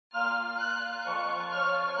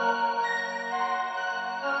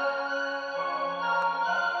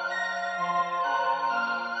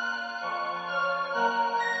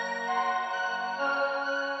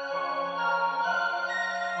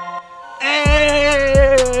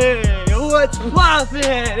What's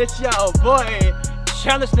poppin'? It's your boy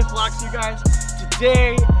Chandler Smith Vlogs, you guys.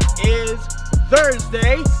 Today is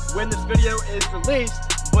Thursday when this video is released,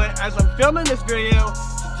 but as I'm filming this video,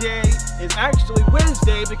 today is actually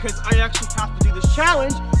Wednesday because I actually have to do this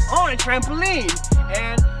challenge on a trampoline.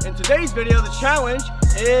 And in today's video, the challenge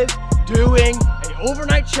is doing an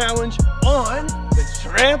overnight challenge on the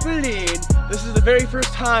trampoline. This is the very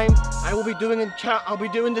first time I will be doing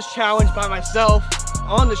this challenge by myself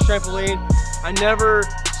on this trampoline. I never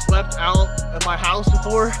slept out of my house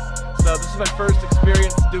before, so this is my first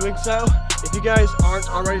experience doing so. If you guys aren't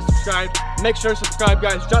already subscribed, make sure to subscribe,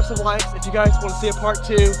 guys. Drop some likes if you guys want to see a part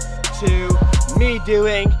 2 to me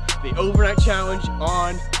doing the overnight challenge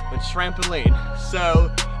on the trampoline.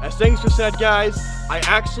 So, as things were said, guys, I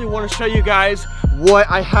actually want to show you guys what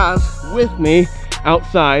I have with me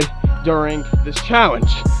outside during this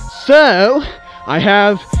challenge. So, I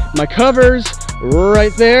have my covers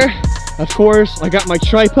right there. Of course, I got my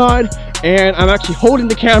tripod, and I'm actually holding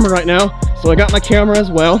the camera right now, so I got my camera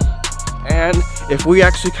as well. And if we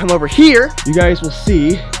actually come over here, you guys will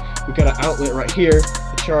see we got an outlet right here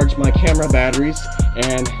to charge my camera batteries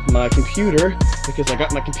and my computer, because I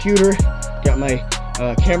got my computer, got my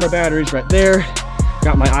camera batteries right there,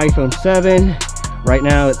 got my iPhone 7. Right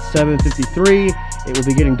now it's 7:53. It will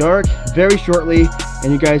be getting dark very shortly,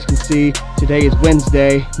 and you guys can see today is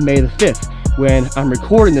Wednesday, May the 5th, when I'm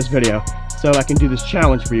recording this video, so I can do this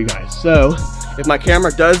challenge for you guys. So if my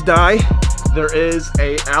camera does die, there is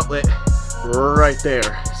a outlet right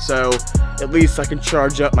there, so at least I can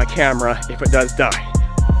charge up my camera if it does die.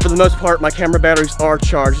 For the most part, my camera batteries are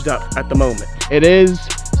charged up at the moment. It is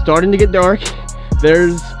starting to get dark.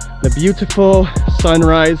 There's the beautiful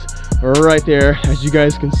sunrise right there. As you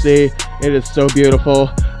guys can see, it is so beautiful.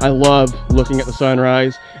 I love looking at the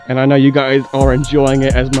sunrise, and I know you guys are enjoying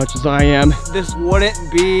it as much as I am. This wouldn't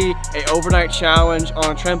be an overnight challenge on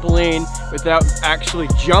a trampoline without actually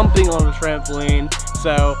jumping on a trampoline.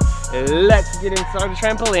 So let's get inside the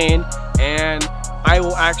trampoline, and I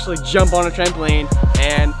will actually jump on a trampoline,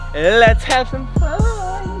 and let's have some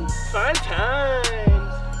fun. Fun times.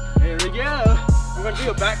 Here we go. I'm gonna do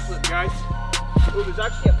a backflip, guys. Ooh, there's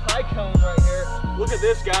actually a pie cone right here. Look at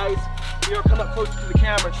this, guys. Here, I'll come up closer to the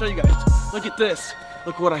camera and show you guys. Look at this.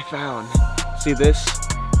 Look what I found. See this?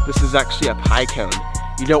 This is actually a pie cone.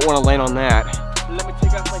 You don't want to land on that. Let me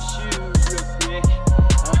take off my shoes real quick.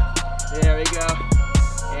 There we go.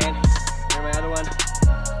 And here's my other one.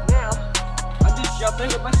 Now, I'm just jumping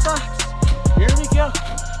with my socks. Here we go.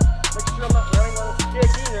 Make sure I'm not running on a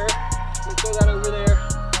stick either. Let me throw that over there.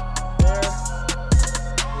 There.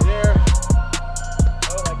 There.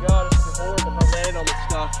 Oh my god, it's horrible if I land on this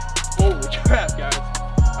stuff. Holy crap, guys.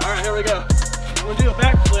 Alright, here we go. I'm gonna do a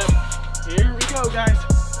backflip. Here we go, guys.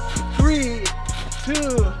 3,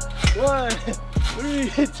 2, 1.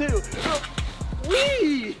 3, 2.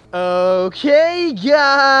 Whee! Okay,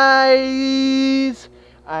 guys.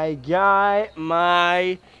 I got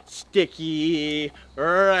my sticky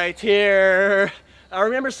right here. I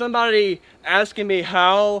remember somebody asking me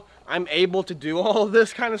how I'm able to do all of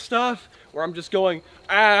this kind of stuff, where I'm just going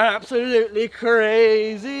absolutely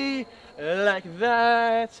crazy like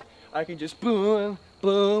that. I can just boom,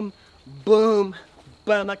 boom, boom,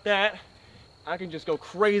 boom like that. I can just go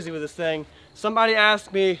crazy with this thing. Somebody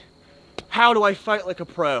asked me, how do I fight like a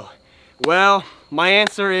pro? Well, my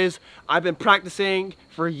answer is I've been practicing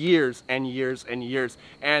for years and years and years.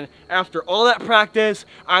 And after all that practice,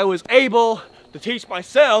 I was able to teach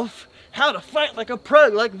myself how to fight like a pro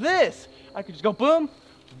like this. I could just go boom,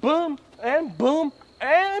 boom, and boom,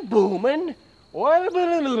 and boom, and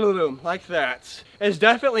like that. It's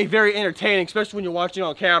definitely very entertaining, especially when you're watching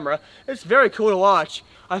on camera. It's very cool to watch.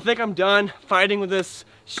 I think I'm done fighting with this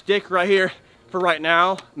stick right here for right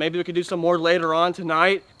now. Maybe we could do some more later on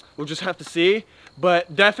tonight. We'll just have to see.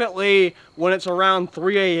 But definitely when it's around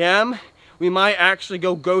 3 a.m., we might actually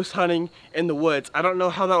go ghost hunting in the woods. I don't know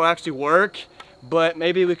how that will actually work, but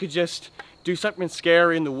maybe we could just do something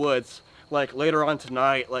scary in the woods, like later on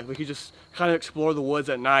tonight. Like we could just kind of explore the woods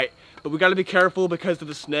at night. But we got to be careful because of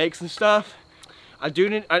the snakes and stuff. I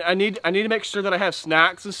need to make sure that I have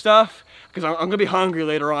snacks and stuff, because I'm gonna be hungry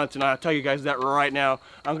later on tonight. I'll tell you guys that right now.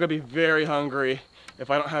 I'm gonna be very hungry if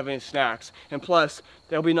I don't have any snacks. And plus,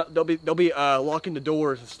 they'll be locking the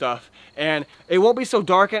doors and stuff. And it won't be so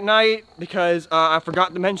dark at night because I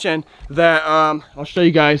forgot to mention that I'll show you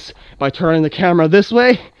guys by turning the camera this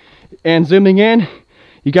way and zooming in.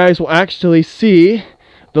 You guys will actually see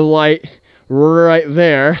the light right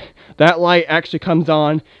there. That light actually comes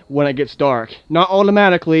on when it gets dark. Not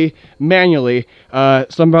automatically, manually.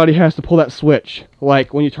 Somebody has to pull that switch.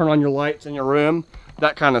 Like when you turn on your lights in your room,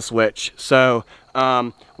 that kind of switch. So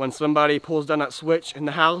when somebody pulls down that switch in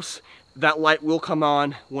the house, that light will come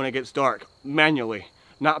on when it gets dark, manually,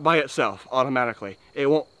 not by itself, automatically. It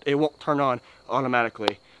won't turn on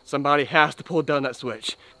automatically. Somebody has to pull down that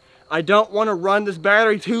switch. I don't want to run this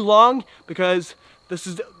battery too long because this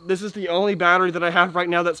is the only battery that I have right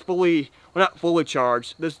now that's fully, well, not fully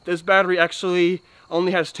charged. This battery actually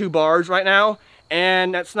only has 2 bars right now,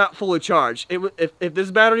 and that's not fully charged. If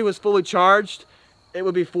this battery was fully charged, it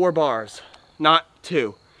would be 4 bars, not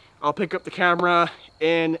 2. I'll pick up the camera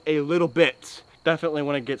in a little bit, definitely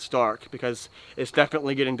when it gets dark, because it's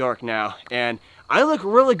definitely getting dark now. And I look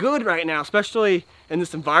really good right now, especially in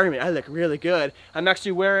this environment. I look really good. I'm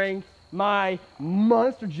actually wearing my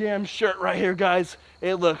Monster Jam shirt right here, guys.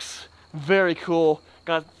 It looks very cool.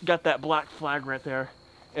 Got that black flag right there.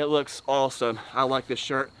 It looks awesome. I like this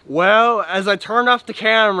shirt. Well, as I turned off the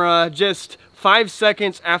camera, just 5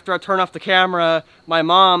 seconds after I turned off the camera, my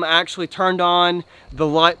mom actually turned on the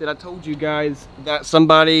light that I told you guys that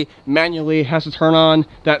somebody manually has to turn on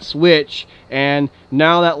that switch. And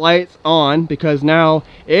now that light's on because now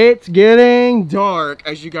it's getting dark,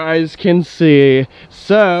 as you guys can see.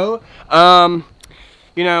 So,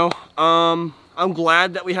 you know, I'm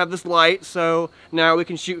glad that we have this light, so now we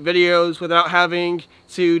can shoot videos without having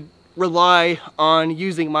to rely on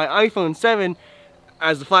using my iPhone 7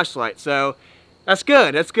 as the flashlight. So that's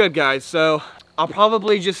good guys. So I'll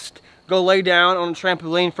probably just go lay down on a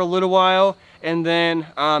trampoline for a little while and then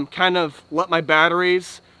kind of let my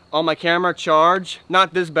batteries on my camera charge.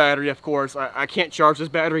 Not this battery, of course. I can't charge this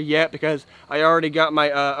battery yet because I already got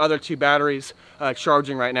my other 2 batteries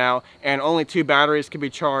charging right now, and only 2 batteries can be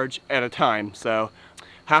charged at a time, so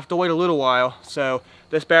have to wait a little while. So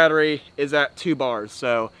this battery is at 2 bars,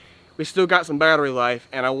 so we still got some battery life,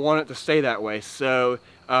 and I want it to stay that way. So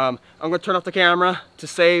I'm gonna turn off the camera to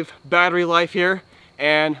save battery life here,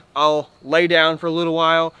 and I'll lay down for a little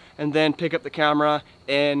while and then pick up the camera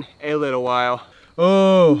in a little while.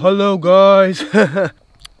 Oh, hello guys.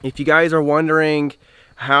 If you guys are wondering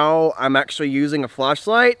how I'm actually using a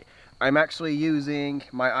flashlight, I'm actually using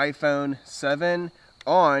my iPhone 7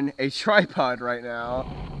 on a tripod right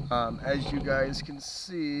now. As you guys can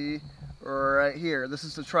see right here, this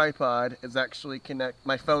is the tripod. It's actually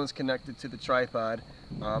my phone's connected to the tripod,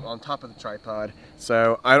 on top of the tripod,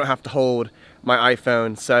 so I don't have to hold my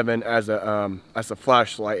iPhone 7 as a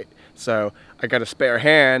flashlight. So I got a spare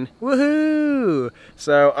hand, woohoo!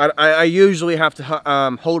 So I usually have to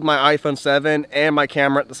hold my iPhone 7 and my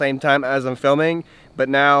camera at the same time as I'm filming, but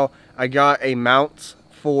now I got a mount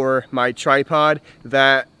for my tripod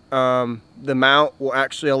that the mount will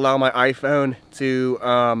actually allow my iPhone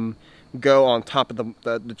to go on top of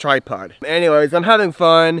the tripod. Anyways, I'm having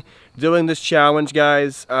fun doing this challenge,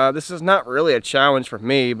 guys. This is not really a challenge for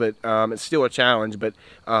me, but it's still a challenge. But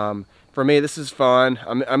for me, this is fun.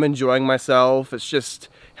 I'm enjoying myself. It's just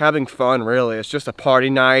having fun, really. It's just a party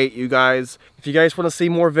night, you guys. If you guys want to see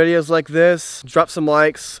more videos like this, drop some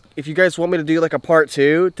likes. If you guys want me to do like a part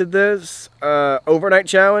 2 to this overnight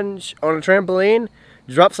challenge on a trampoline,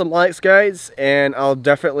 drop some likes, guys, and I'll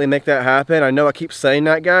definitely make that happen. I know I keep saying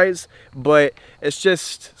that, guys, but it's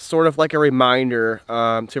just sort of like a reminder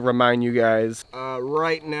to remind you guys.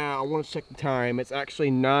 Right now, I want to check the time. It's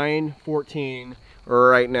actually 9:14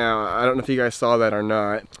 right now. I don't know if you guys saw that or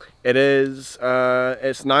not. It is,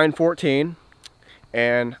 it's 9:14,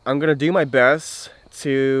 and I'm gonna do my best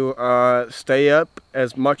to stay up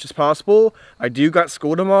as much as possible. I do got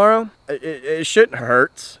school tomorrow. It shouldn't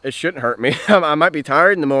hurt. It shouldn't hurt me. I might be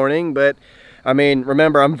tired in the morning, but I mean,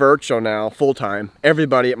 remember, I'm virtual now, full-time.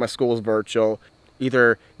 Everybody at my school is virtual.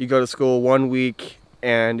 Either you go to school 1 week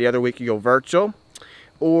and the other week you go virtual,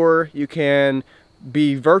 or you can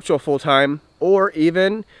be virtual full-time, or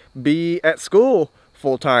even be at school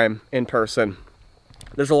full-time in person.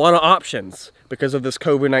 There's a lot of options because of this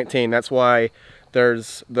COVID-19. That's why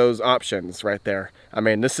there's those options right there. I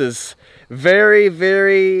mean, this is very,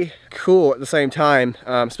 very cool at the same time,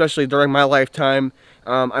 especially during my lifetime.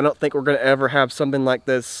 I don't think we're gonna ever have something like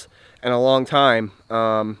this in a long time.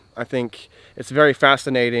 I think it's very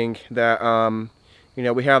fascinating that, you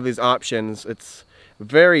know, we have these options. It's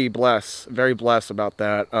very blessed about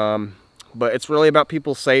that. But it's really about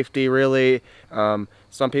people's safety, really.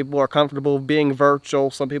 Some people are comfortable being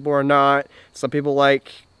virtual, some people are not. Some people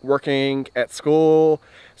like working at school,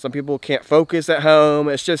 some people can't focus at home.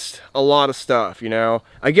 It's just a lot of stuff, you know.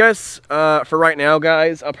 I guess for right now,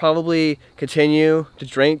 guys, I'll probably continue to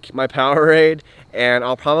drink my Powerade, and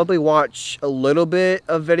I'll probably watch a little bit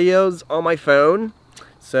of videos on my phone.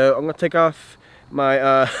 So I'm gonna take off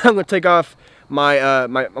my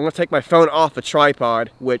I'm gonna take my phone off the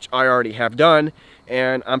tripod, which I already have done,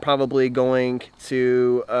 and I'm probably going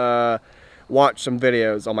to watch some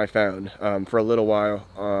videos on my phone for a little while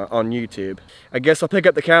on YouTube. I guess I'll pick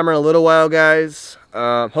up the camera in a little while, guys.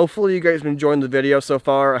 Hopefully you guys have been enjoying the video so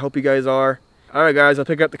far. I hope you guys are. Alright guys, I'll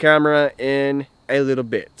pick up the camera in a little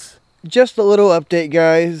bit. Just a little update,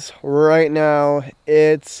 guys. Right now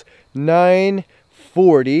it's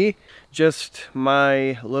 9:40. Just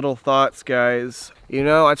my little thoughts, guys. You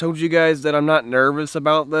know, I told you guys that I'm not nervous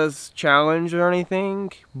about this challenge or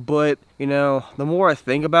anything, but you know, the more I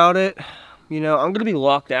think about it, you know, I'm gonna be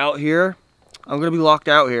locked out here.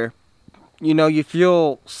 You know, you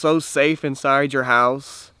feel so safe inside your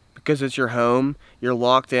house because it's your home. You're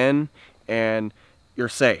locked in and you're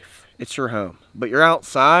safe. It's your home. But you're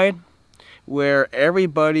outside where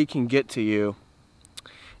everybody can get to you.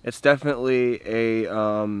 It's definitely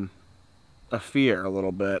a fear a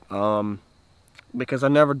little bit. Because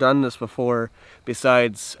I've never done this before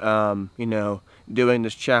besides, you know, doing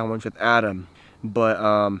this challenge with Adam. But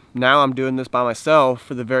now I'm doing this by myself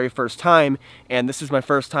for the very first time, and this is my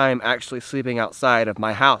first time actually sleeping outside of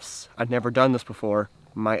my house. I've never done this before.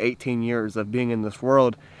 My 18 years of being in this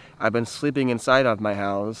world, I've been sleeping inside of my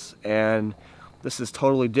house, and this is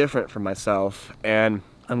totally different for myself. And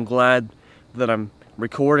I'm glad that I'm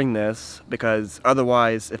recording this, because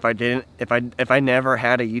otherwise, if I never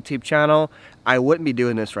had a YouTube channel, I wouldn't be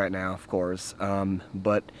doing this right now, of course.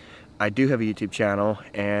 But I do have a YouTube channel,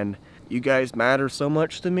 and you guys matter so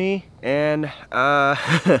much to me, and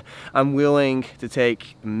I'm willing to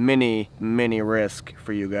take many risks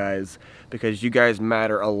for you guys, because you guys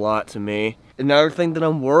matter a lot to me. Another thing that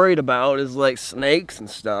I'm worried about is like snakes and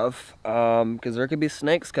stuff, because there could be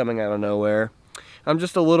snakes coming out of nowhere. I'm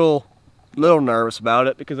just a little nervous about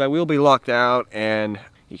it, because I will be locked out, and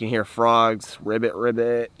you can hear frogs,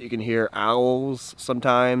 ribbit, you can hear owls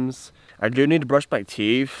sometimes. I do need to brush my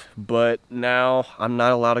teeth, but now I'm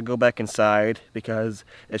not allowed to go back inside because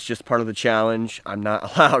it's just part of the challenge. I'm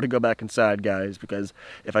not allowed to go back inside, guys, because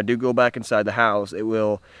if I do go back inside the house, it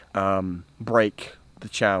will break the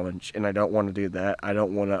challenge, and I don't want to do that. I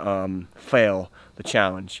don't want to fail the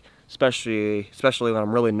challenge, especially when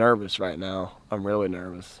I'm really nervous right now. I'm really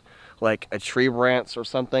nervous. Like a tree branch or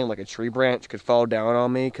something, like a tree branch could fall down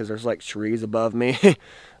on me because there's like trees above me. I'm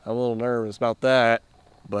a little nervous about that.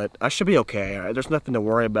 But I should be okay. There's nothing to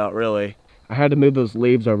worry about, really. I had to move those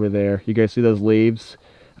leaves over there. You guys see those leaves?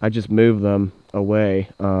 I just moved them away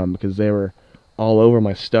because they were all over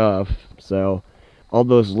my stuff. So all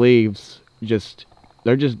those leaves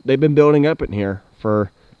they've been building up in here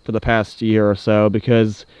for the past year or so,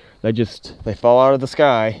 because they fall out of the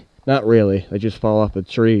sky. Not really. They just fall off the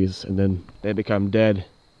trees and then they become dead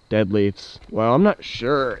leaves. Well, I'm not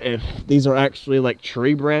sure if these are actually like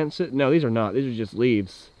tree branches. No, these are not. These are just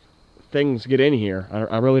leaves. Things get in here.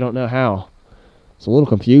 I really don't know how. It's a little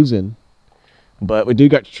confusing. But we do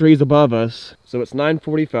got trees above us. So it's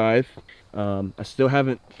 9:45. I still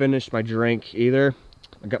haven't finished my drink either.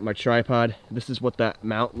 I got my tripod. This is what that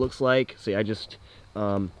mount looks like. See, I just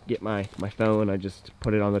get my phone. I just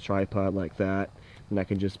put it on the tripod like that. And I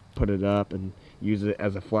can just put it up and use it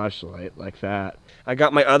as a flashlight like that. I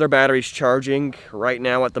got my other batteries charging right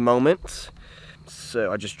now at the moment. So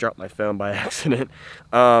I just dropped my phone by accident.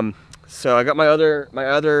 So I got my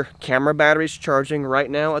other camera batteries charging right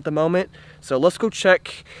now at the moment. So let's go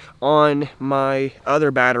check on my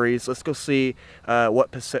other batteries. Let's go see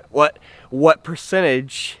what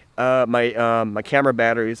percentage my camera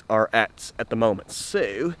batteries are at the moment.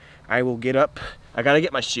 So I will get up. I gotta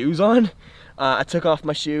get my shoes on. I took off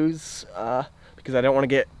my shoes because I don't want to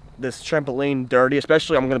get this trampoline dirty,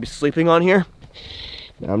 especially I'm going to be sleeping on here.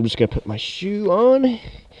 Now I'm just going to put my shoe on.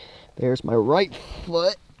 There's my right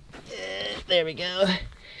foot. There we go.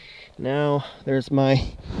 Now there's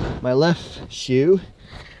my left shoe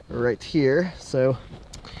right here. So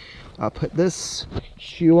I'll put this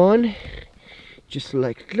shoe on just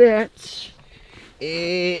like that.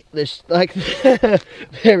 Just like that.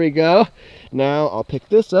 There we go. Now I'll pick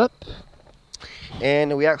this up.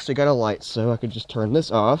 And we actually got a light, so I could just turn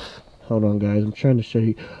this off. Hold on, guys. I'm trying to show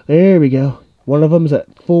you. There we go. One of them is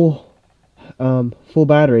at full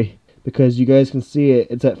battery, because you guys can see it.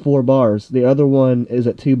 It's at 4 bars. The other one is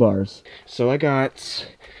at 2 bars. So I got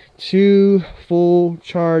 2 full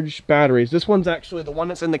charge batteries. This one's actually the one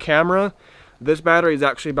that's in the camera. This battery is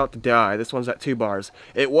actually about to die. This one's at 2 bars.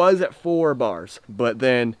 It was at 4 bars, but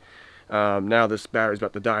then now this battery's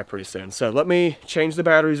about to die pretty soon. So let me change the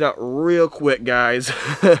batteries out real quick, guys.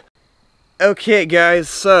 Okay, guys,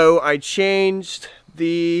 so I changed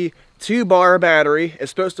the 2 bar battery. It's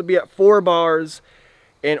supposed to be at 4 bars,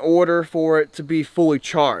 in order for it to be fully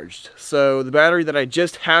charged. So the battery that I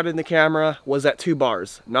just had in the camera was at 2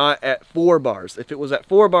 bars, not at 4 bars. If it was at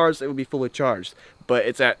 4 bars, it would be fully charged, but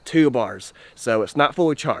it's at 2 bars, so it's not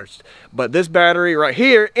fully charged. But this battery right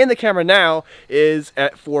here in the camera now is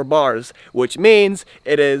at 4 bars, which means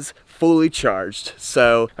it is fully charged.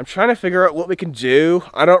 So I'm trying to figure out what we can do.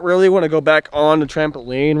 I don't really want to go back on the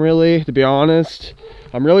trampoline, really, to be honest.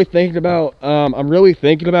 I'm really thinking about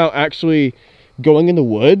actually going in the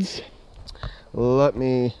woods. Let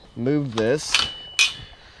me move this.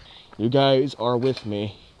 You guys are with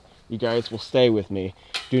me. You guys will stay with me.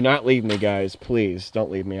 Do not leave me, guys. Please don't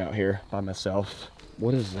leave me out here by myself.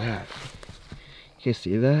 What is that? You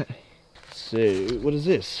see that? So what is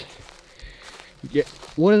this? Yeah,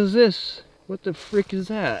 what is this? What the frick is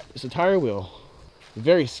that? It's a tire wheel.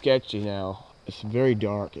 Very sketchy now. It's very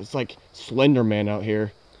dark. It's like Slender Man out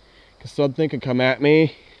here. Cause something could come at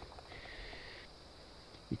me.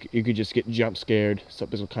 You could just get jump scared.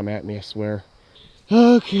 Something will come at me, I swear.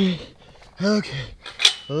 Okay.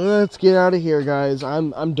 Let's get out of here, guys.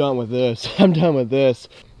 I'm done with this. I'm done with this.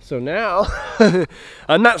 So now,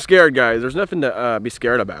 I'm not scared, guys. There's nothing to be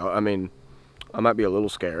scared about. I mean, I might be a little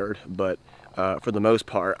scared, but for the most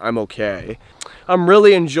part, I'm okay. I'm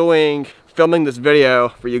really enjoying filming this video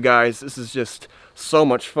for you guys. This is just so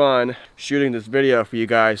much fun shooting this video for you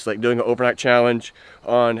guys, like doing an overnight challenge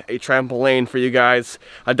on a trampoline for you guys.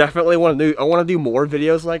 I definitely want to do more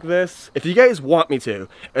videos like this. If you guys want me to,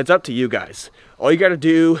 it's up to you guys. All you got to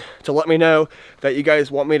do to let me know that you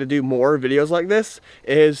guys want me to do more videos like this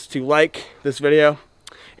is to like this video,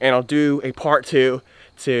 and I'll do a part 2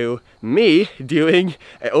 to me doing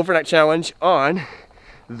an overnight challenge on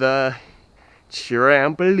the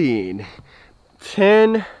trampoline.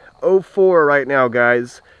 10:04 right now,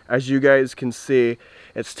 guys. As you guys can see,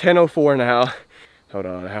 it's 10:04 now. Hold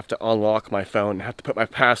on, I have to unlock my phone. I have to put my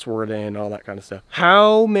password in, all that kind of stuff.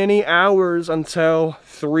 How many hours until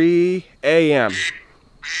 3 a.m.?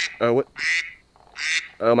 Oh, what?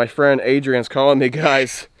 Oh, my friend Adrian's calling me,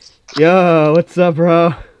 guys. Yo, what's up,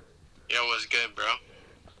 bro? Yo, what's good, bro?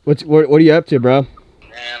 What are you up to, bro?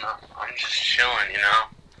 Man, I'm just chilling, you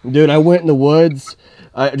know? Dude, I went in the woods.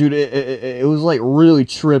 Dude, it was like really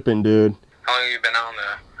tripping, dude. How long have you been out on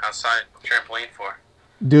the outside trampoline for?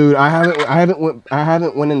 Dude, I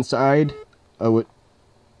haven't went inside. Oh wait.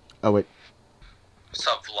 What's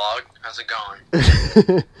up, vlog? How's it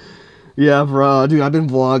going? Yeah, bro. Dude, I've been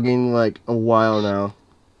vlogging like a while now.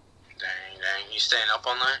 Dang. You staying up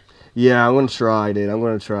all night? Yeah, I'm gonna try, dude. I'm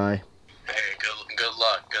gonna try. Hey, good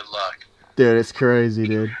luck. Dude, it's crazy,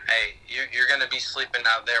 dude. Hey, you're gonna be sleeping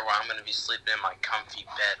out there while I'm gonna be sleeping in my comfy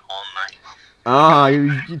bed all night. Ah,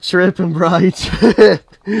 you're tripping, bro. You tripping.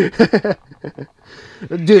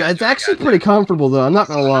 Dude, it's actually pretty comfortable though. I'm not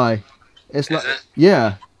gonna lie. It's not.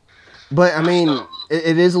 Yeah, but I mean,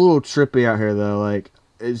 it is a little trippy out here though. Like,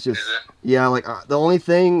 it's just. Yeah, like the only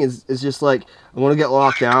thing is just like I want to get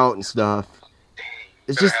locked out and stuff.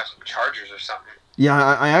 It's just have some chargers or something. Yeah,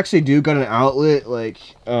 I actually do got an outlet. Like,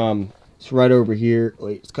 it's right over here.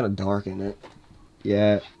 Wait, it's kind of dark in it.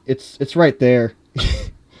 Yeah, it's right there.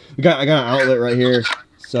 I got an outlet right here,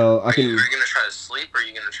 so I can. Are you gonna try to sleep, or are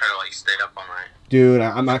you gonna try to like stay up all night? Dude,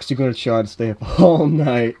 I'm actually gonna try to stay up all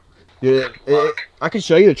night. Dude, I can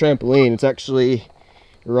show you the trampoline. It's actually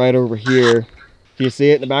right over here. Can you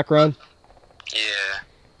see it in the background? Yeah.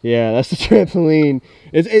 Yeah, that's the trampoline.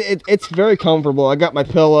 It's very comfortable. I got my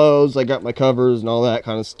pillows, I got my covers and all that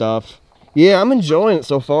kind of stuff. Yeah, I'm enjoying it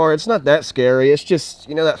so far. It's not that scary. It's just,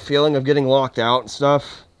 you know, that feeling of getting locked out and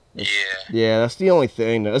stuff. Yeah, that's the only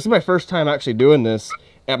thing. This is my first time actually doing this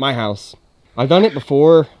at my house. I've done it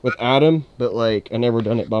before with Adam, but like I never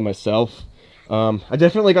done it by myself. I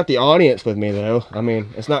definitely got the audience with me though. I mean,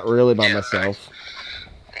 it's not really by myself.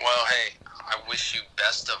 Well, hey, I wish you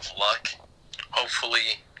best of luck.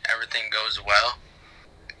 Hopefully everything goes well.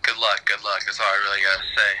 Good luck. That's all I really gotta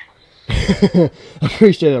say. I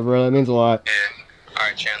appreciate it, bro. That means a lot. Yeah.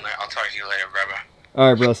 Alright, Chandler. I'll talk to you later, brother.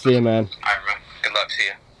 Alright, bro. See you, man. Alright, bro. Good luck. See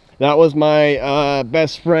you. That was my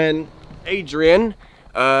best friend, Adrian.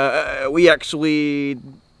 We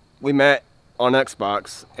met on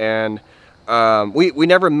Xbox, and we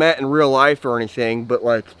never met in real life or anything, but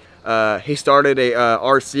like he started a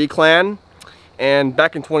RC clan. And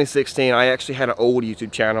back in 2016, I actually had an old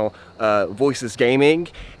YouTube channel, Voices Gaming,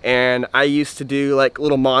 and I used to do like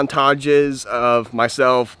little montages of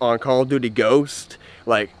myself on Call of Duty Ghost,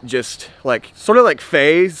 like just like sort of like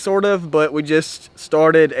FaZe, sort of, but we just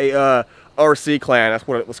started a RC clan. That's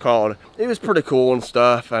what it was called. It was pretty cool and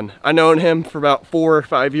stuff, and I've known him for about 4 or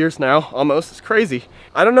 5 years now, almost. It's crazy.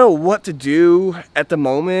 I don't know what to do at the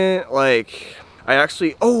moment. Like, I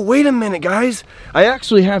actually, oh, wait a minute, guys. I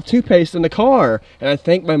actually have toothpaste in the car. And I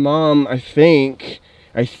think my mom, I think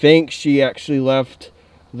she actually left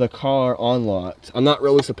the car unlocked. I'm not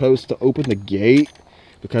really supposed to open the gate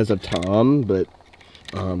because of Tom, but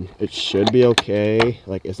it should be okay,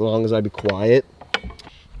 like as long as I be quiet.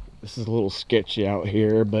 This is a little sketchy out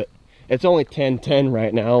here, but it's only 10:10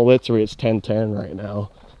 right now. Literally, it's 10:10 right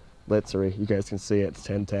now. Literally, you guys can see it, it's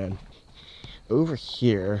 10:10. Over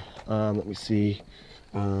here, let me see.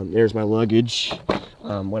 There's my luggage.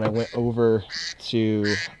 When I went over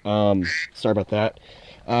to, sorry about that.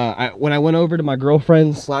 When I went over to my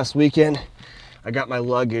girlfriend's last weekend, I got my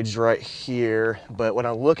luggage right here, but what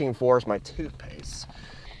I'm looking for is my toothpaste.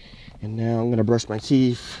 And now I'm gonna brush my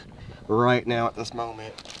teeth right now at this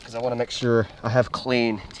moment because I want to make sure I have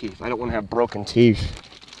clean teeth. I don't want to have broken teeth.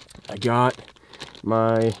 I got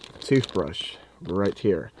my toothbrush right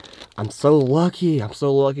here. I'm so lucky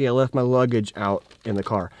I left my luggage out in the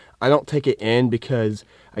car. I don't take it in because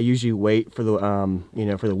I usually wait for the you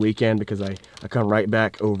know, for the weekend, because I come right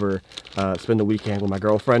back over, spend the weekend with my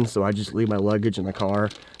girlfriend, so I just leave my luggage in the car,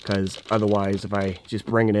 because otherwise if I just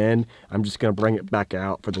bring it in, I'm just gonna bring it back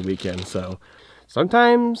out for the weekend. So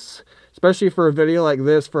sometimes, especially for a video like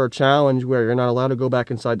this, for a challenge where you're not allowed to go back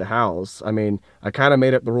inside the house, I mean, I kind of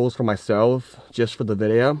made up the rules for myself just for the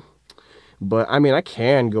video. But I mean, I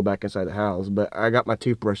can go back inside the house, but I got my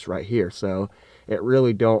toothbrush right here, so it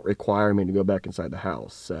really don't require me to go back inside the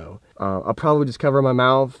house. So I'll probably just cover my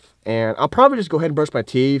mouth, and I'll probably just go ahead and brush my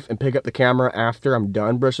teeth and pick up the camera after I'm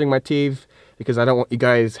done brushing my teeth, because I don't want you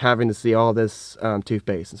guys having to see all this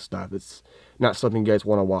toothpaste and stuff. It's not something you guys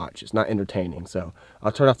want to watch. It's not entertaining. So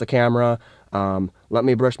I'll turn off the camera, let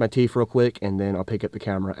me brush my teeth real quick, and then I'll pick up the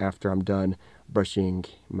camera after I'm done brushing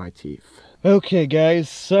my teeth. Okay guys,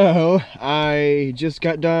 so I just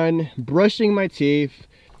got done brushing my teeth.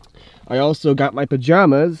 I also got my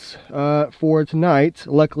pajamas for tonight.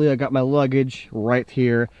 Luckily I got my luggage right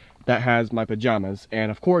here that has my pajamas, and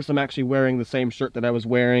of course I'm actually wearing the same shirt that I was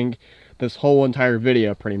wearing this whole entire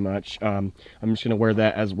video pretty much. I'm just gonna wear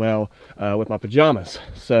that as well with my pajamas,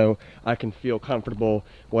 so I can feel comfortable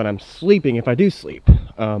when I'm sleeping, if I do sleep.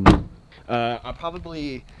 I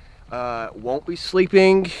probably won't be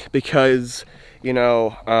sleeping because, you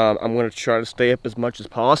know, I'm going to try to stay up as much as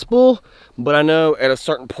possible, but I know at a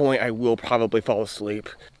certain point I will probably fall asleep.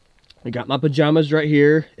 I got my pajamas right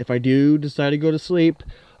here. If I do decide to go to sleep,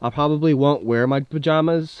 I probably won't wear my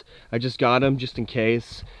pajamas. I just got them just in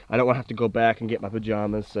case. I don't want to have to go back and get my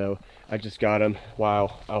pajamas, so I just got them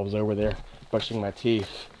while I was over there brushing my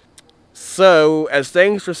teeth. So, as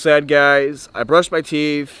things were said, guys, I brushed my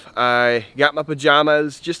teeth, I got my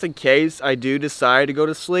pajamas, just in case I do decide to go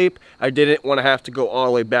to sleep. I didn't want to have to go all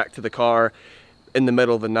the way back to the car in the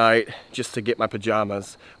middle of the night just to get my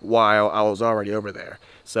pajamas while I was already over there.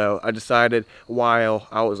 So I decided while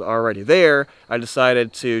I was already there, I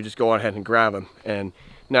decided to just go on ahead and grab them. And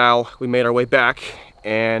now we made our way back,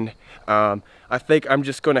 and I think I'm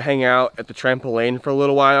just going to hang out at the trampoline for a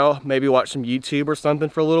little while, maybe watch some YouTube or something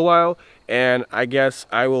for a little while, and I guess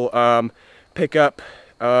I will pick up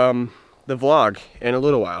the vlog in a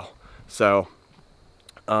little while. So,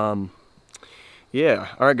 yeah,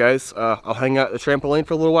 alright guys, I'll hang out at the trampoline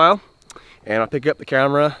for a little while, and I'll pick up the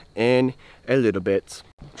camera in a little bit.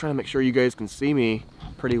 I'm trying to make sure you guys can see me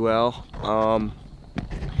pretty well.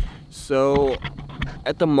 So,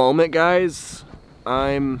 at the moment, guys,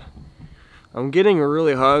 I'm getting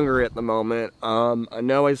really hungry at the moment. I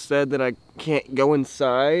know I said that I can't go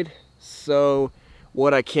inside, so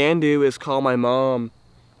what I can do is call my mom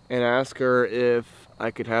and ask her if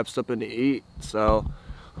I could have something to eat. So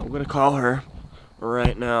I'm gonna call her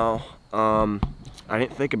right now. I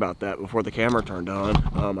didn't think about that before the camera turned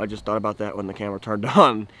on. I just thought about that when the camera turned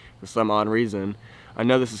on for some odd reason. I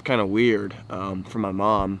know this is kind of weird from my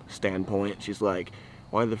mom's standpoint. She's like,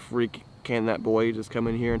 why the freak can that boy just come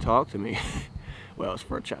in here and talk to me? Well, it's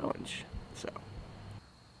for a challenge, so.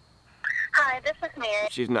 Hi, this is Mary.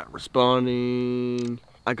 She's not responding.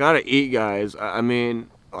 I gotta eat, guys. I mean,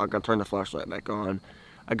 I gotta turn the flashlight back on.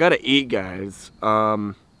 I gotta eat, guys.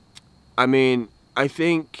 I mean, I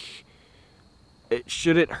think it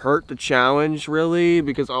shouldn't hurt the challenge, really,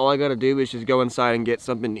 because all I gotta do is just go inside and get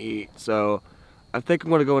something to eat. So I think I'm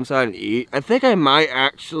gonna go inside and eat. I think I might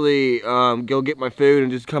actually go get my food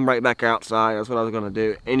and just come right back outside. That's what I was gonna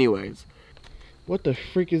do. Anyways, what the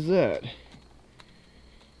freak is that?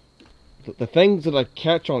 The things that I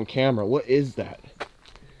catch on camera, what is that?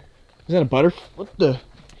 Is that a butterfly? What the?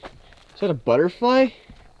 Is that a butterfly?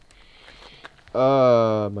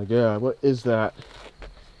 Oh my god, what is that?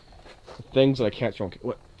 The things that I catch on camera.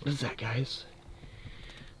 What is that, guys?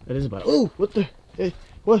 That is about. Oh, what the? Hey,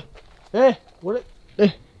 what? Hey, what?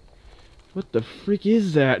 What the freak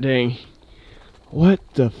is that thing? What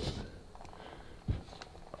the?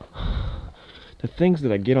 The things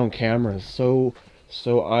that I get on camera is so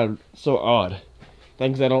odd.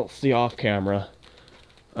 Things I don't see off camera.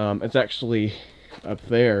 It's actually up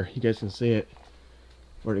there. You guys can see it.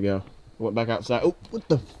 Where'd it go? I went back outside. Oh, what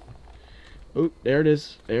the? Oh, there it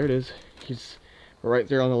is. There it is. He's right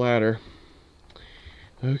there on the ladder.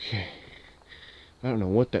 Okay. I don't know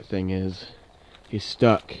what that thing is. He's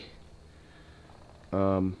stuck.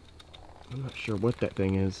 I'm not sure what that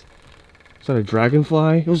thing is. Is that a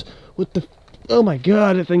dragonfly? It was. What the? Oh my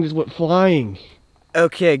god! That thing just went flying.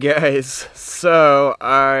 Okay, guys. So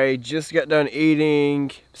I just got done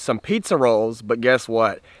eating some pizza rolls, but guess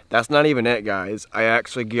what? That's not even it, guys. I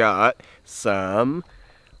actually got some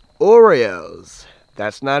Oreos.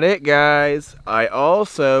 That's not it, guys. I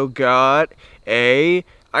also got a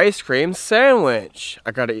ice cream sandwich.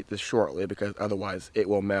 I gotta eat this shortly because otherwise it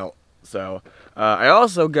will melt. So I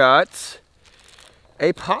also got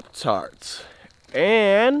a Pop-Tart,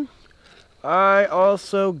 and I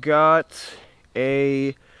also got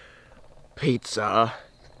a pizza,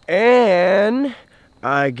 and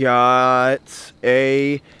I got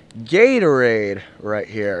a Gatorade right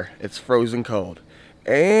here. It's frozen cold.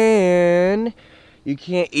 And you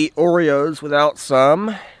can't eat Oreos without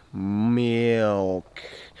some milk.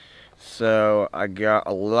 So I got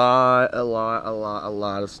a lot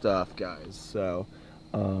of stuff, guys. So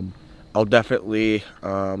I'll definitely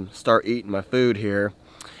start eating my food here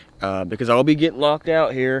because I'll be getting locked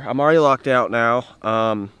out here. I'm already locked out now.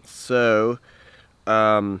 I'll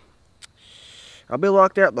be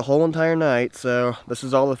locked out the whole entire night. So this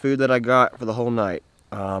is all the food that I got for the whole night.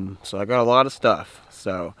 So I got a lot of stuff.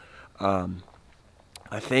 So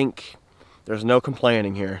I think there's no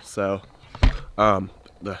complaining here. So my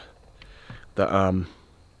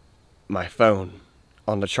phone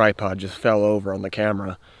on the tripod just fell over on the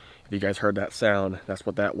camera. If you guys heard that sound, that's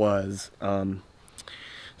what that was.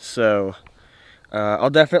 So I'll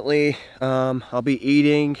definitely I'll be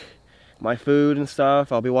eating my food and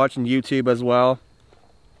stuff. I'll be watching YouTube as well.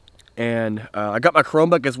 And I got my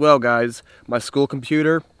Chromebook as well, guys, my school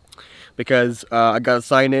computer, because I got to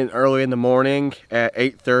sign in early in the morning at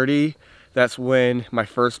 8:30. That's when my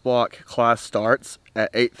first block class starts,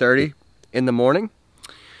 at 8:30 in the morning.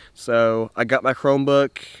 So I got my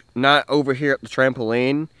Chromebook not over here at the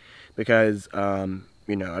trampoline because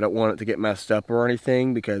you know, I don't want it to get messed up or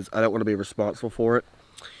anything because I don't want to be responsible for it.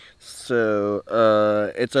 So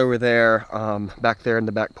it's over there, back there in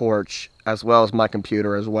the back porch, as well as my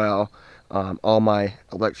computer as well, all my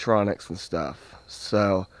electronics and stuff.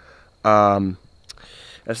 So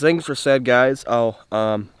as things were said, guys, I'll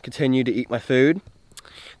continue to eat my food.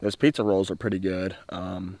 Those pizza rolls are pretty good.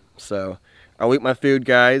 So I'll eat my food,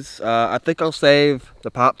 guys. I think I'll save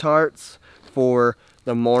the Pop-Tarts for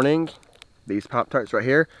the morning. These Pop-Tarts right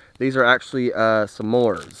here, these are actually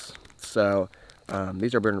s'mores. So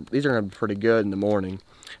these are gonna be pretty good in the morning.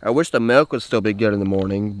 I wish the milk would still be good in the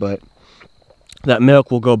morning, but that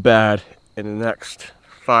milk will go bad in the next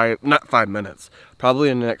not 5 minutes, probably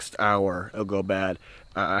in the next hour. It'll go bad.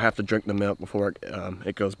 I have to drink the milk before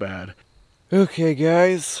it goes bad. Okay,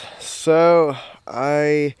 guys, so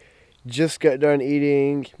I just got done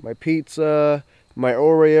eating my pizza, my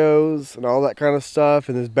Oreos, and all that kind of stuff,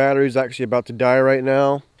 and this battery's actually about to die right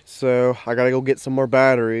now. So I gotta go get some more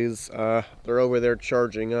batteries. They're over there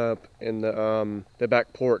charging up in the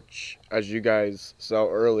back porch, as you guys saw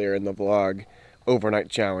earlier in the vlog overnight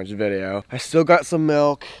challenge video. I still got some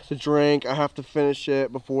milk to drink. I have to finish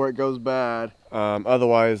it before it goes bad.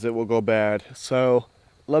 Otherwise it will go bad. So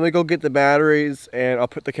let me go get the batteries, and I'll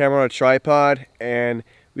put the camera on a tripod, and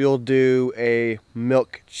we'll do a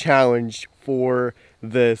milk challenge for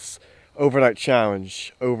this overnight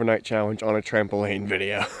challenge on a trampoline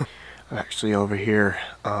video. I'm actually over here,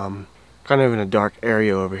 kind of in a dark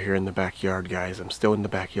area over here in the backyard, guys. I'm still in the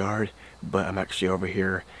backyard, but I'm actually over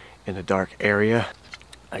here in a dark area.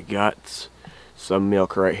 I got some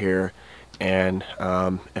milk right here, and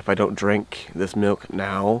if I don't drink this milk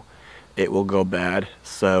now, it will go bad.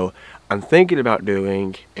 So I'm thinking about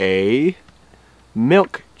doing a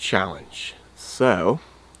milk challenge. So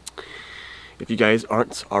if you guys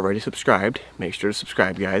aren't already subscribed, make sure to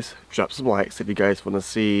subscribe, guys. Drop some likes if you guys want to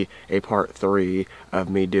see a part 3 of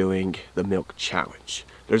me doing the milk challenge.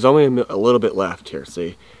 There's only a little bit left here,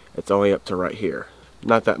 see? It's only up to right here.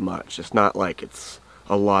 Not that much. It's not like it's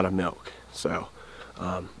a lot of milk. So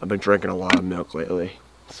I've been drinking a lot of milk lately.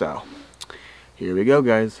 So here we go,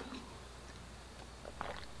 guys.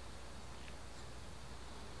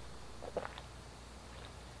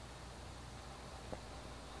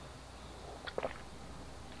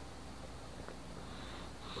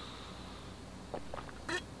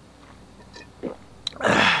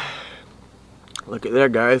 Look at there,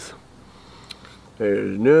 guys.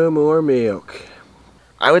 There's no more milk.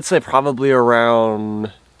 I would say probably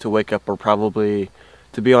around, to wake up, or probably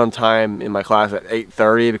to be on time in my class at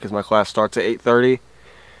 8:30, because my class starts at 8:30.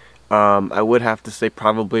 I would have to say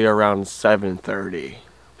probably around 7:30.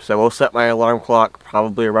 So we'll set my alarm clock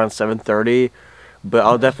probably around 7:30, but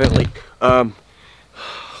I'll definitely, crap,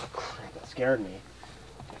 that scared me.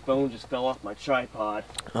 My phone just fell off my tripod.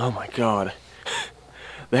 Oh my god.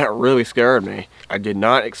 That really scared me. I did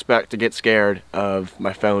not expect to get scared of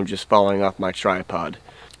my phone just falling off my tripod.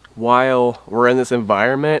 While we're in this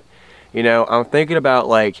environment, you know, I'm thinking about,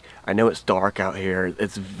 like, I know it's dark out here.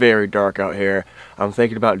 It's very dark out here. I'm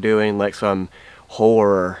thinking about doing like some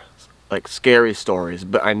horror, like scary stories.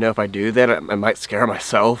 But I know if I do that, I might scare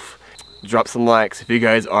myself. Drop some likes if you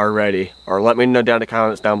guys are ready. Or let me know down in the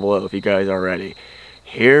comments down below if you guys are ready.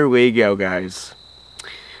 Here we go, guys.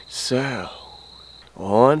 So,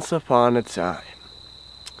 once upon a time,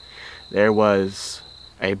 there was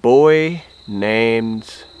a boy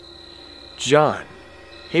named John.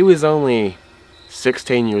 He was only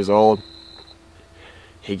 16 years old.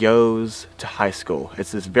 He goes to high school.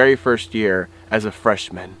 It's his very first year as a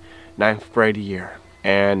freshman, 9th grade year.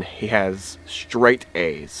 And he has straight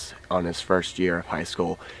A's on his first year of high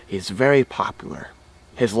school. He's very popular.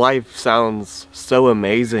 His life sounds so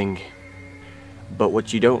amazing. But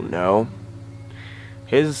what you don't know,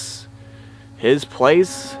 his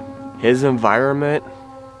place, his environment,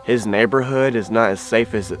 his neighborhood is not as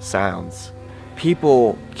safe as it sounds.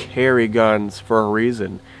 People carry guns for a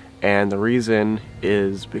reason, and the reason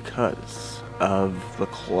is because of the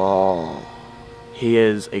claw. He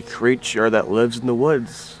is a creature that lives in the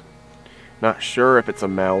woods. Not sure if it's a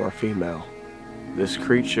male or female. This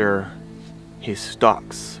creature, he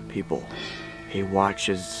stalks people. He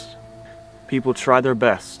watches people try their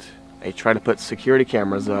best. They try to put security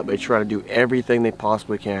cameras up. They try to do everything they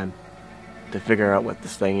possibly can to figure out what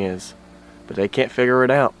this thing is. But they can't figure it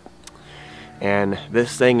out. And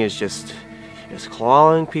this thing is just, it's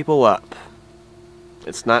clawing people up.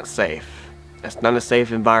 It's not safe. It's not a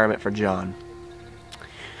safe environment for John.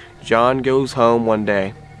 John goes home one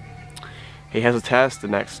day. He has a test the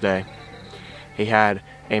next day. He had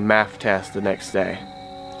a math test the next day.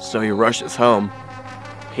 So he rushes home.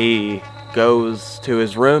 He goes to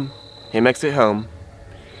his room. He makes it home.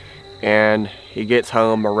 And he gets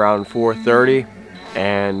home around 4:30.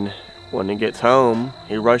 And when he gets home,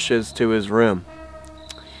 he rushes to his room.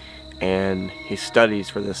 And he studies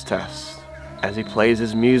for this test. As he plays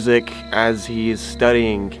his music, as he is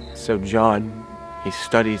studying, so John, he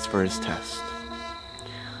studies for his test.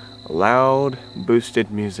 Loud,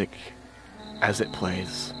 boosted music as it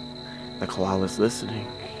plays. The claw is listening,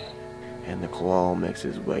 and the claw makes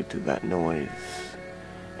his way to that noise,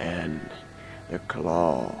 and the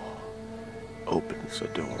claw opens the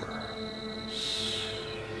door,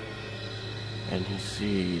 and he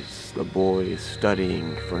sees the boy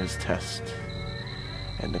studying for his test,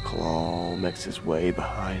 and the claw makes his way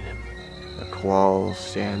behind him. The claw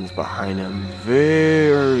stands behind him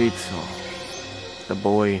very tall. The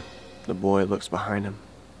boy looks behind him.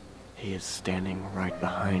 He is standing right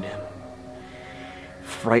behind him.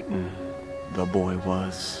 Frightened the boy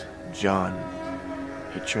was, John.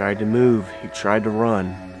 He tried to move, he tried to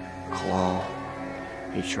run. Claw.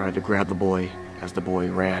 He tried to grab the boy as the boy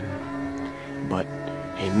ran. But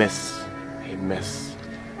he missed,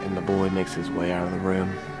 and the boy makes his way out of the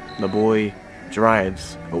room. The boy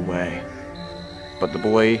drives away. But the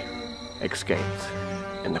boy escaped,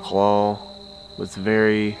 and the claw was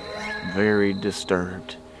very, very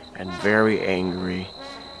disturbed and very angry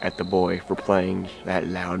at the boy for playing that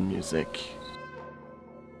loud music.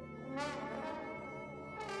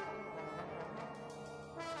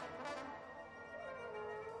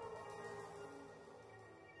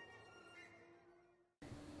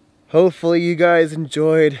 Hopefully you guys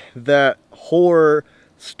enjoyed that horror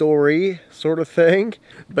story sort of thing.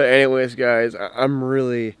 But anyways, guys, I'm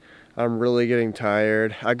really getting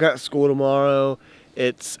tired. I got school tomorrow.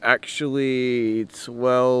 It's actually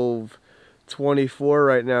 12:24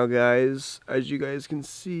 right now, guys. As you guys can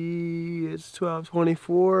see, it's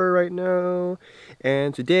 12:24 right now.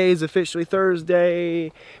 And today is officially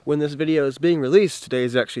Thursday. When this video is being released, today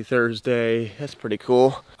is actually Thursday. That's pretty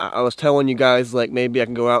cool. I was telling you guys, like, maybe I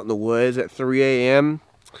can go out in the woods at 3 a.m.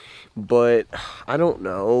 But I don't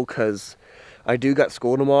know, because I do got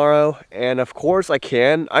school tomorrow. And of course I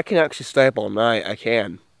can actually stay up all night. I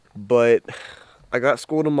can. But I got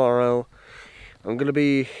school tomorrow. I'm gonna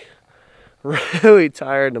be really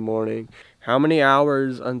tired in the morning. How many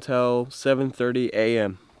hours until 7:30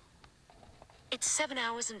 a.m.? It's 7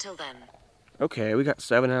 hours until then. Okay, we got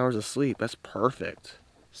 7 hours of sleep. That's perfect.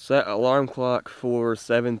 Set alarm clock for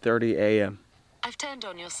 7:30 a.m. I've turned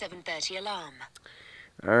on your 7:30 alarm.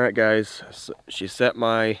 Alright guys, so she set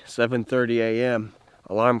my 7:30 a.m.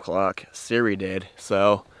 alarm clock. Siri did.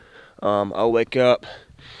 So I'll wake up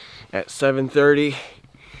at 7:30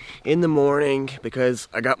 in the morning because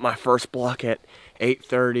I got my first block at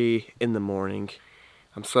 8:30 in the morning.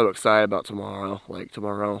 I'm so excited about tomorrow. Like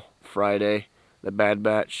tomorrow, Friday, the Bad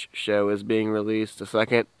Batch show is being released. The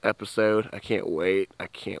second episode. I can't wait. I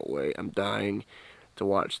can't wait. I'm dying to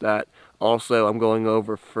watch that. Also, I'm going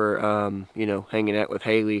over for, you know, hanging out with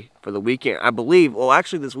Haley for the weekend. I believe, well,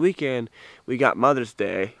 actually this weekend, we got Mother's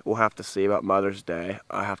Day. We'll have to see about Mother's Day.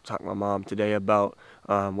 I have to talk to my mom today about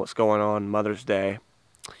what's going on Mother's Day.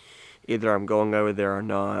 Either I'm going over there or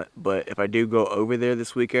not. But if I do go over there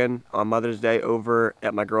this weekend on Mother's Day over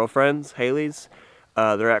at my girlfriend's, Haley's,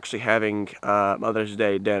 they're actually having Mother's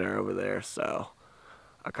Day dinner over there. So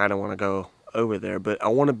I kind of want to go over there. But I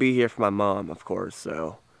want to be here for my mom, of course.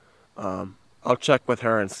 So I'll check with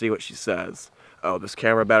her and see what she says. Oh, this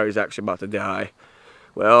camera battery's actually about to die.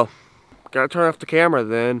 Well, gotta turn off the camera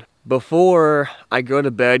then. Before I go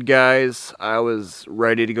to bed, guys, I was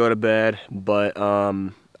ready to go to bed, but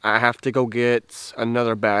I have to go get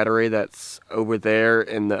another battery that's over there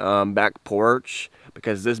in the back porch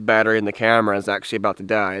because this battery in the camera is actually about to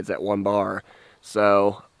die. It's at 1 bar.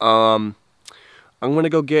 So, I'm going to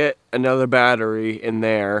go get another battery in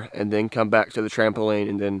there and then come back to the trampoline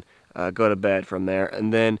and then go to bed from there.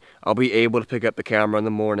 And then I'll be able to pick up the camera in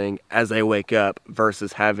the morning as I wake up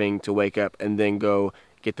versus having to wake up and then go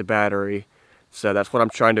get the battery. So that's what I'm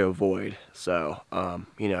trying to avoid. So,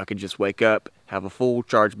 you know, I could just wake up, have a full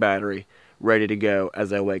charge battery ready to go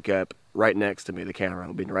as I wake up right next to me. The camera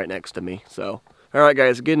will be right next to me. So, all right,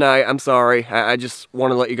 guys, good night. I'm sorry. I just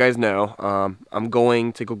want to let you guys know. I'm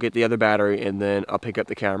going to go get the other battery and then I'll pick up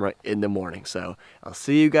the camera in the morning. So I'll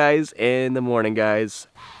see you guys in the morning, guys.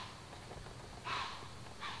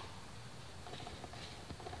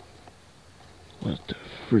 What the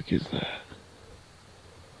frick is that?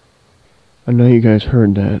 I know you guys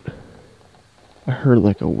heard that. I heard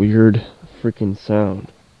like a weird freaking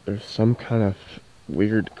sound. There's some kind of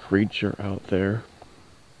weird creature out there.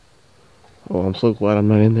 Oh, I'm so glad I'm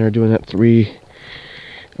not in there doing that 3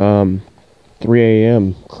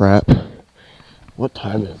 a.m. crap. What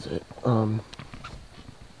time is it? Let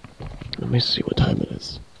me see what time it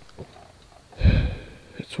is.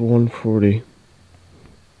 It's 1:40.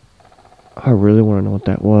 I really want to know what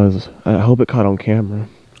that was. I hope it caught on camera.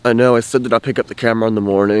 I know I said that I'll pick up the camera in the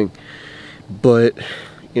morning, but,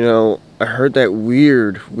 you know, I heard that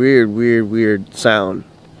weird sound.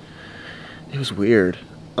 It was weird.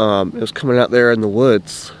 It was coming out there in the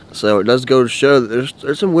woods. So it does go to show that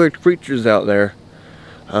there's some weird creatures out there.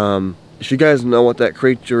 If you guys know what that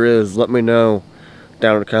creature is, let me know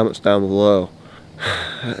down in the comments down below.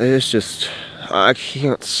 It's just, I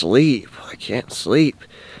can't sleep. I can't sleep.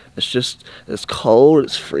 It's just, it's cold,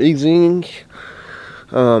 it's freezing.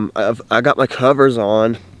 I got my covers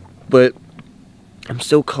on, but I'm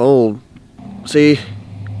still cold. See?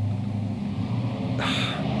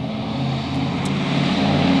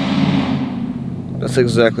 That's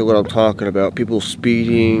exactly what I'm talking about. People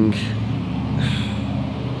speeding.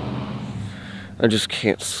 I just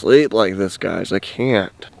can't sleep like this, guys. I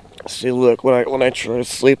can't. See, look, when I try to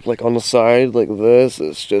sleep like on the side like this,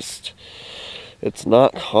 it's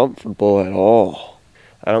not comfortable at all.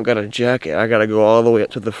 I don't got a jacket. I gotta go all the way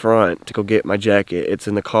up to the front to go get my jacket. It's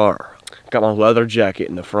in the car. Got my leather jacket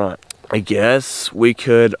in the front. I guess we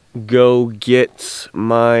could go get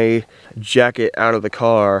my jacket out of the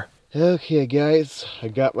car. Okay, guys, I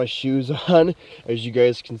got my shoes on, as you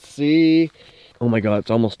guys can see. Oh my god,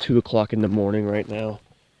 it's almost 2 o'clock in the morning right now.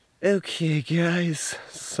 Okay, guys,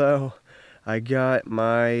 so I got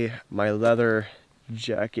my leather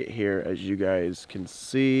jacket here, as you guys can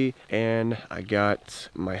see, and I got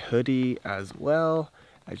my hoodie as well,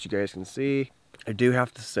 as you guys can see. I do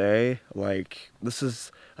have to say, like, this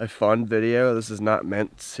is a fun video. This is not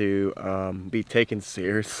meant to be taken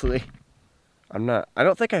seriously. I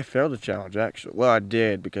don't think I failed the challenge, actually. Well, I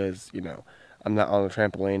did, because, you know, I'm not on the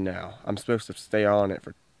trampoline now. I'm supposed to stay on it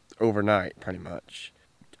for overnight, pretty much.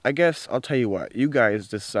 I guess I'll tell you what, you guys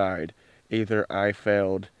decide. Either I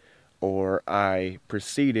failed or I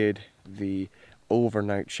preceded the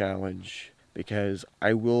overnight challenge, because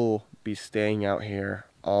I will be staying out here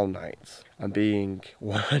all night. I'm being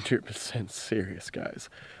 100% serious, guys.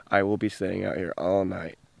 I will be staying out here all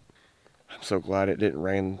night. I'm so glad it didn't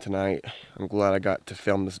rain tonight. I'm glad I got to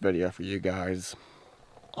film this video for you guys.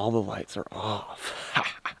 All the lights are off.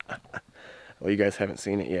 Well, you guys haven't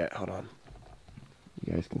seen it yet. Hold on.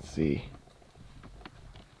 you guys can see.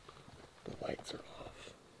 The lights are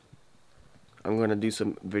off. I'm going to do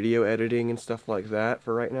some video editing and stuff like that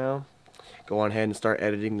for right now. Go on ahead and start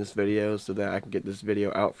editing this video so that I can get this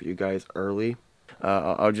video out for you guys early.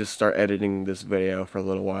 I'll just start editing this video for a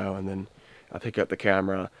little while, and then I'll pick up the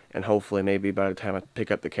camera, and hopefully maybe by the time I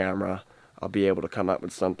pick up the camera, I'll be able to come up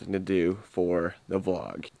with something to do for the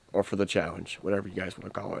vlog, or for the challenge, whatever you guys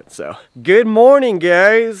want to call it. So, good morning,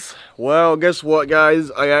 guys! Well, guess what,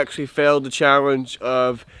 guys? I actually failed the challenge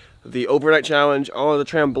of the overnight challenge on the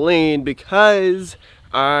trampoline because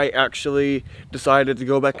I actually decided to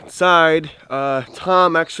go back inside.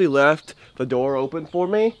 Tom actually left the door open for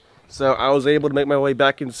me, so I was able to make my way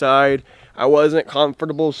back inside. I wasn't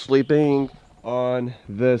comfortable sleeping on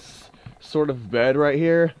this sort of bed right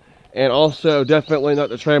here, and also definitely not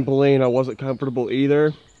the trampoline. I wasn't comfortable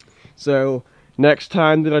either. So next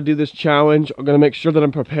time that I do this challenge, I'm gonna make sure that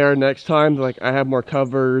I'm prepared next time, like I have more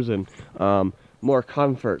covers and more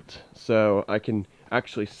comfort so I can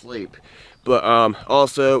actually sleep. But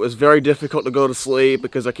also, it was very difficult to go to sleep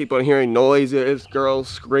because I keep on hearing noises, girls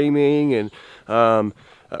screaming, and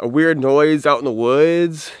a weird noise out in the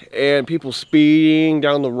woods, and people speeding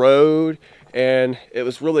down the road, and it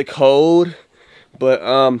was really cold. But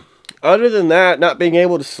other than that, not being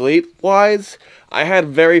able to sleep wise, I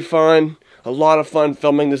had a lot of fun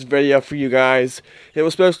filming this video for you guys. It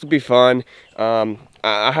was supposed to be fun.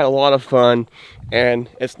 I had a lot of fun, and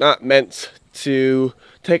it's not meant to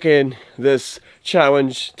taking this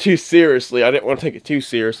challenge too seriously. I didn't want to take it too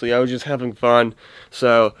seriously. I was just having fun.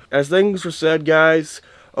 So, as things were said, guys,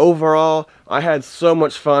 overall, I had so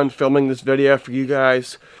much fun filming this video for you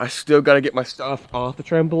guys. I still got to get my stuff off the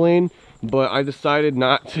trampoline, but I decided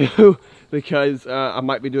not to because I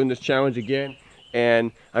might be doing this challenge again,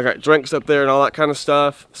 and I got drinks up there and all that kind of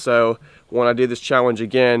stuff. So, when I do this challenge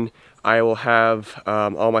again, I will have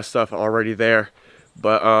all my stuff already there.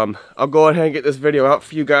 But I'll go ahead and get this video out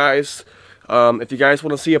for you guys. If you guys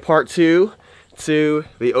want to see a part 2 to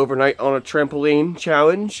the overnight on a trampoline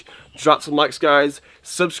challenge, drop some likes, guys.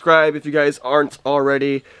 Subscribe if you guys aren't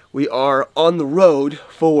already. We are on the road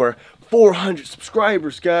for 400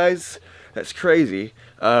 subscribers, guys. That's crazy.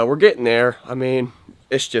 We're getting there. I mean,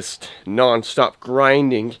 it's just non-stop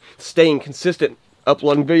grinding, staying consistent,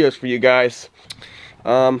 uploading videos for you guys.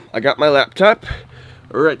 I got my laptop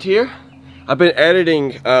right here. I've been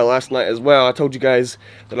editing last night as well. I told you guys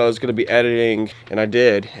that I was going to be editing, and I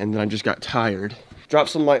did, and then I just got tired. Drop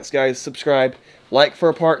some likes, guys. Subscribe. Like for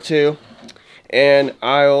a part 2. And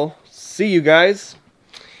I'll see you guys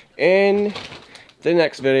in the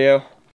next video.